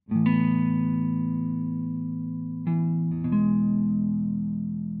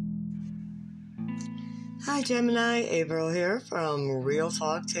Hi Gemini, April here from Real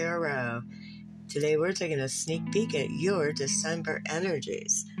Talk Tarot. Today we're taking a sneak peek at your December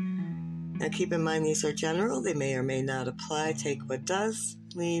energies. Now keep in mind these are general, they may or may not apply. Take what does,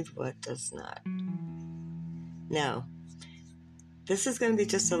 leave what does not. Now, this is going to be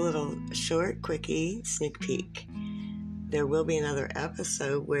just a little short, quickie sneak peek. There will be another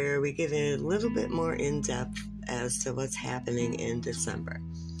episode where we get a little bit more in depth as to what's happening in December.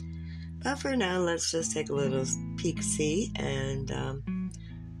 But for now, let's just take a little peek-see and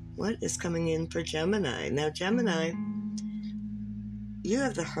what is coming in for Gemini. Now, Gemini, you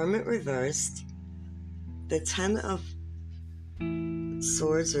have the Hermit reversed, the Ten of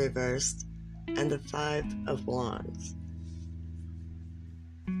Swords reversed, and the Five of Wands.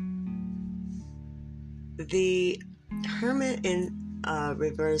 The Hermit in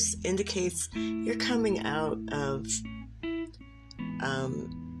reverse indicates you're coming out of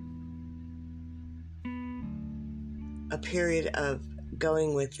a period of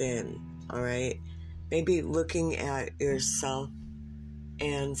going within, all right? Maybe looking at yourself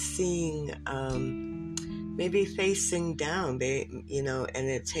and seeing, maybe facing down, and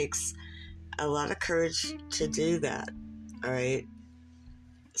it takes a lot of courage to do that, all right?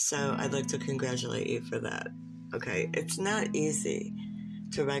 So I'd like to congratulate you for that, okay? It's not easy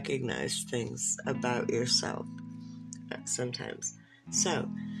to recognize things about yourself sometimes. So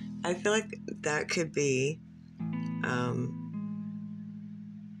I feel like that could be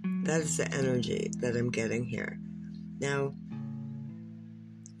that is the energy that I'm getting here. Now,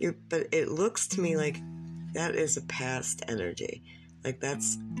 but it looks to me like that is a past energy. Like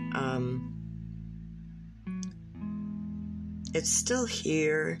that's, it's still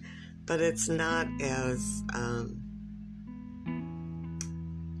here, but it's not as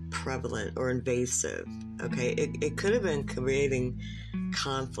prevalent or invasive, okay? It could have been creating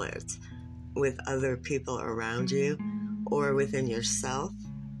conflict with other people around you or within yourself.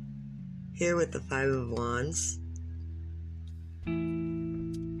 Here with the Five of Wands,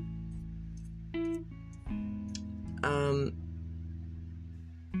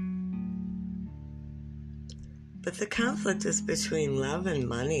 but the conflict is between love and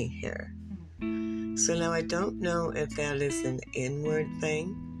money here. So now I don't know if that is an inward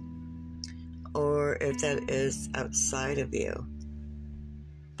thing or if that is outside of you.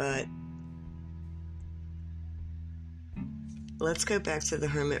 But let's go back to the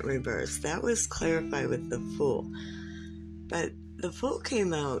Hermit reverse. That was clarified with the Fool. But the Fool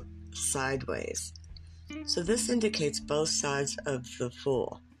came out sideways. So this indicates both sides of the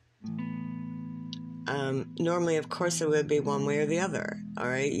Fool. Normally, of course, it would be one way or the other. All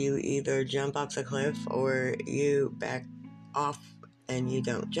right? You either jump off the cliff or you back off and you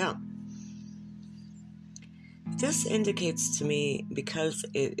don't jump. This indicates to me, because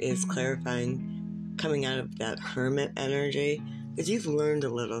it is clarifying, coming out of that Hermit energy, that you've learned a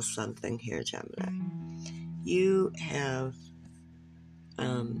little something here, Gemini. You have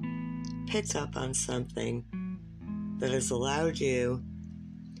picked up on something that has allowed you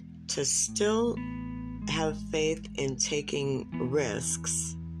to still have faith in taking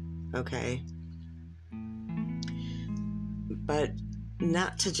risks, okay? But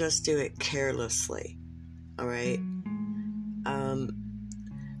not to just do it carelessly, all right?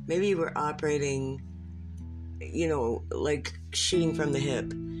 Maybe you were operating, like shooting from the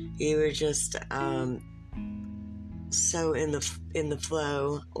hip. You were just so in the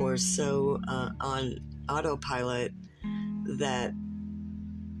flow or so on autopilot that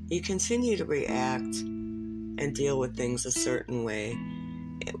you continue to react and deal with things a certain way,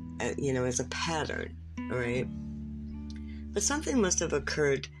 as a pattern, all right? But something must have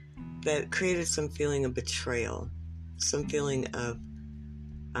occurred that created some feeling of betrayal, some feeling of,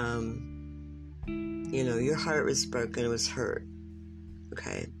 your heart was broken, it was hurt,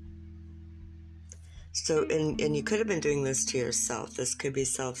 okay? So, and you could have been doing this to yourself. This could be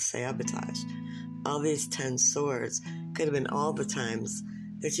self-sabotage. All these 10 swords could have been all the times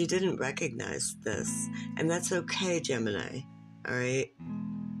that you didn't recognize this. And that's okay, Gemini, all right?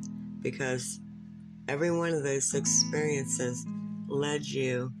 Because every one of those experiences led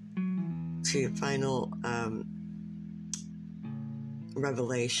you to final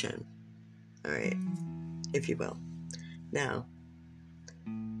revelation, all right, if you will. Now,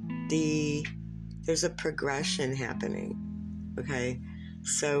 there's a progression happening, okay?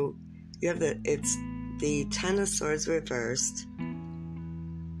 So you have it's the Ten of Swords reversed,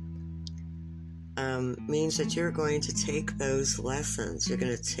 means that you're going to take those lessons. You're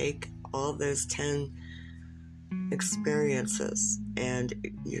going to take all those 10 experiences and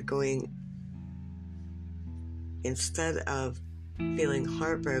you're going, instead of feeling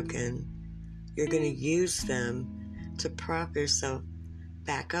heartbroken you're going to use them to prop yourself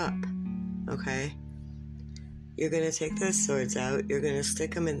back up, okay? You're going to take those swords out, you're going to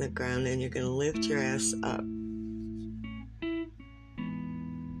stick them in the ground, and you're going to lift your ass up.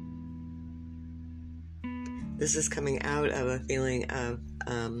 This is coming out of a feeling of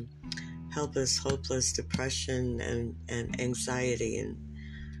helpless, hopeless, depression, and anxiety, and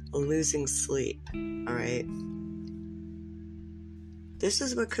losing sleep, all right? This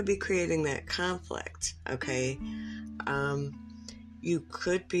is what could be creating that conflict, okay? You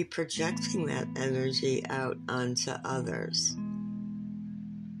could be projecting that energy out onto others.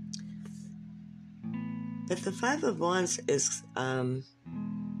 But the Five of Wands is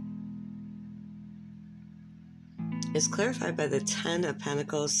clarified by the 10 of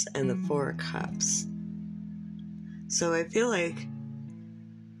Pentacles and the 4 of Cups. So I feel like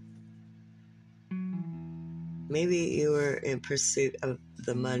maybe you were in pursuit of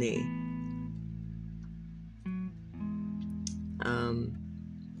the money.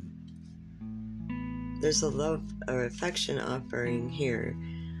 There's a love or affection offering here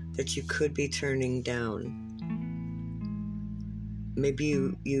that you could be turning down.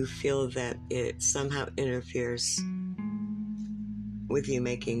 Maybe you feel that it somehow interferes with you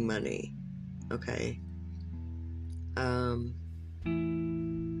making money, okay?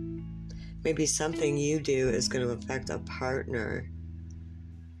 Maybe something you do is going to affect a partner,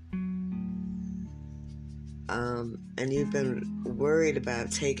 and you've been worried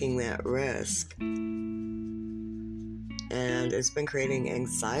about taking that risk, and it's been creating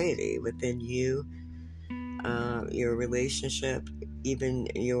anxiety within you, your relationship, even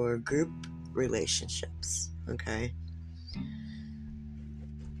your group relationships, okay?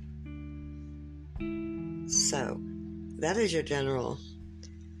 So, that is your general.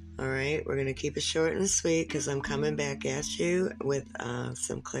 All right, we're going to keep it short and sweet because I'm coming back at you with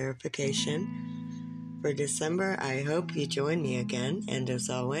some clarification for December. I hope you join me again. And as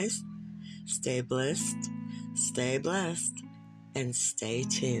always, stay blessed, and stay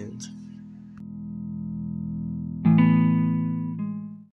tuned.